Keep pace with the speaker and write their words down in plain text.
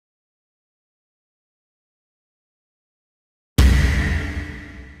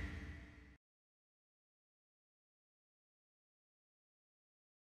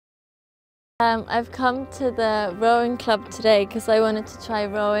I've come to the rowing club today because I wanted to try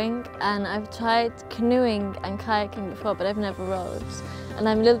rowing, and I've tried canoeing and kayaking before, but I've never rowed. And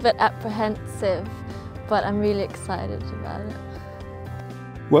I'm a little bit apprehensive, but I'm really excited about it.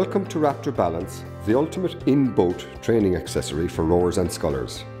 Welcome to Wraptor Balance, the ultimate in-boat training accessory for rowers and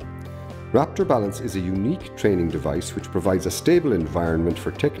scullers. Wraptor Balance is a unique training device which provides a stable environment for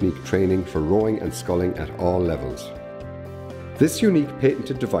technique training for rowing and sculling at all levels. This unique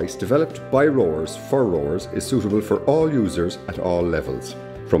patented device developed by rowers for rowers is suitable for all users at all levels,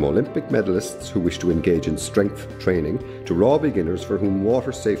 from Olympic medalists who wish to engage in strength training to raw beginners for whom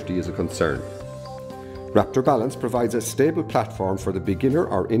water safety is a concern. Wraptor Balance provides a stable platform for the beginner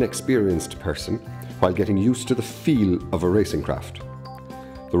or inexperienced person while getting used to the feel of a racing craft.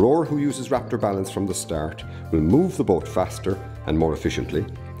 The rower who uses Wraptor Balance from the start will move the boat faster and more efficiently,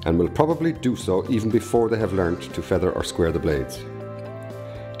 and will probably do so even before they have learned to feather or square the blades.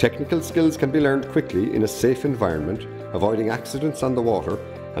 Technical skills can be learned quickly in a safe environment, avoiding accidents on the water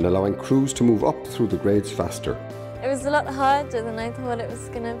and allowing crews to move up through the grades faster. It was a lot harder than I thought it was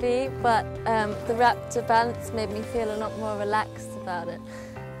going to be, but the Wraptor Balance made me feel a lot more relaxed about it.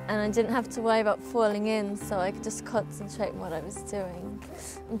 And I didn't have to worry about falling in, so I could just concentrate on what I was doing.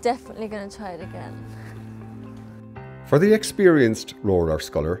 I'm definitely going to try it again. For the experienced rower or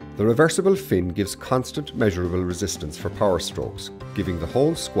sculler, the reversible fin gives constant measurable resistance for power strokes, giving the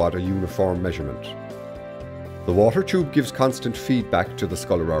whole squad a uniform measurement. The water tube gives constant feedback to the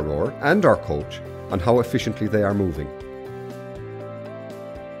sculler or rower and our coach on how efficiently they are moving.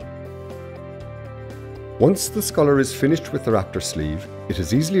 Once the sculler is finished with the Wraptor sleeve, it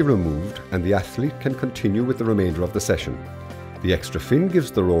is easily removed and the athlete can continue with the remainder of the session. The extra fin gives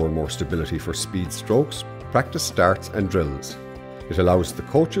the rower more stability for speed strokes, practice starts and drills. It allows the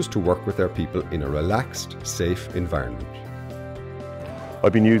coaches to work with their people in a relaxed, safe environment.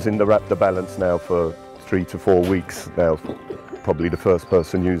 I've been using the Wraptor Balance now for 3 to 4 weeks now, probably the first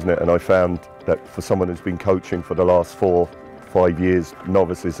person using it, and I found that for someone who's been coaching for the last 4-5 years,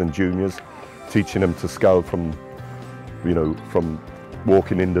 novices and juniors, teaching them to scull from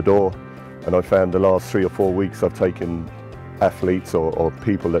walking in the door, and I found the last 3 or 4 weeks I've taken athletes or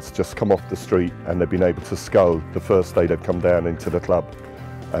people that's just come off the street and they've been able to scull the first day they've come down into the club,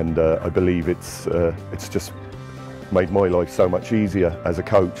 and I believe it's just made my life so much easier as a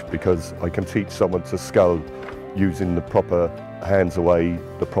coach, because I can teach someone to scull using the proper hands away,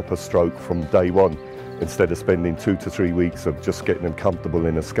 the proper stroke from day one, instead of spending 2 to 3 weeks of just getting them comfortable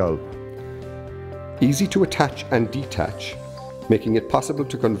in a scull. Easy to attach and detach, making it possible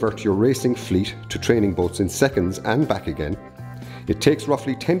to convert your racing fleet to training boats in seconds and back again. It takes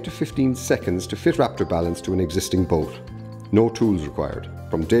roughly 10 to 15 seconds to fit Wraptor Balance to an existing boat. No tools required,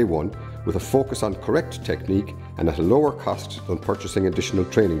 from day one, with a focus on correct technique and at a lower cost than purchasing additional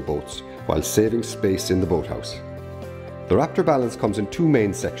training boats, while saving space in the boathouse. The Wraptor Balance comes in 2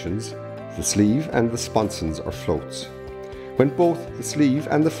 main sections, the sleeve and the sponsons or floats. When both the sleeve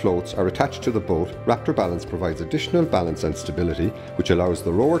and the floats are attached to the boat, Wraptor Balance provides additional balance and stability, which allows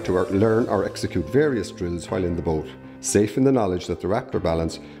the rower to learn or execute various drills while in the boat, safe in the knowledge that the Wraptor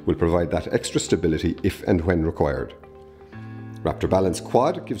Balance will provide that extra stability if and when required. Wraptor Balance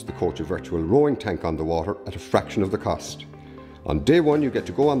Quad gives the coach a virtual rowing tank on the water at a fraction of the cost. On day one, you get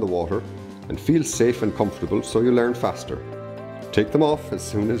to go on the water and feel safe and comfortable, so you learn faster. Take them off as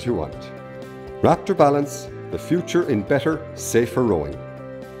soon as you want. Wraptor Balance, the future in better, safer rowing.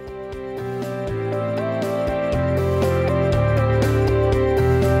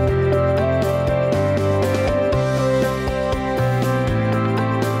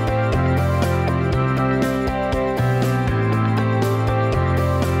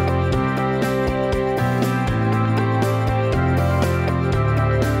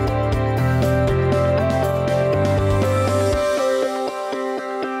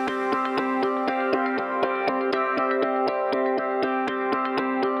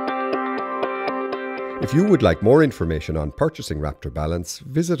 If you would like more information on purchasing Wraptor Balance,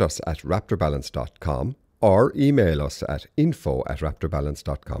 visit us at wraptorbalance.com or email us at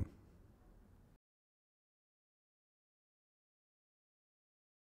info@wraptorbalance.com.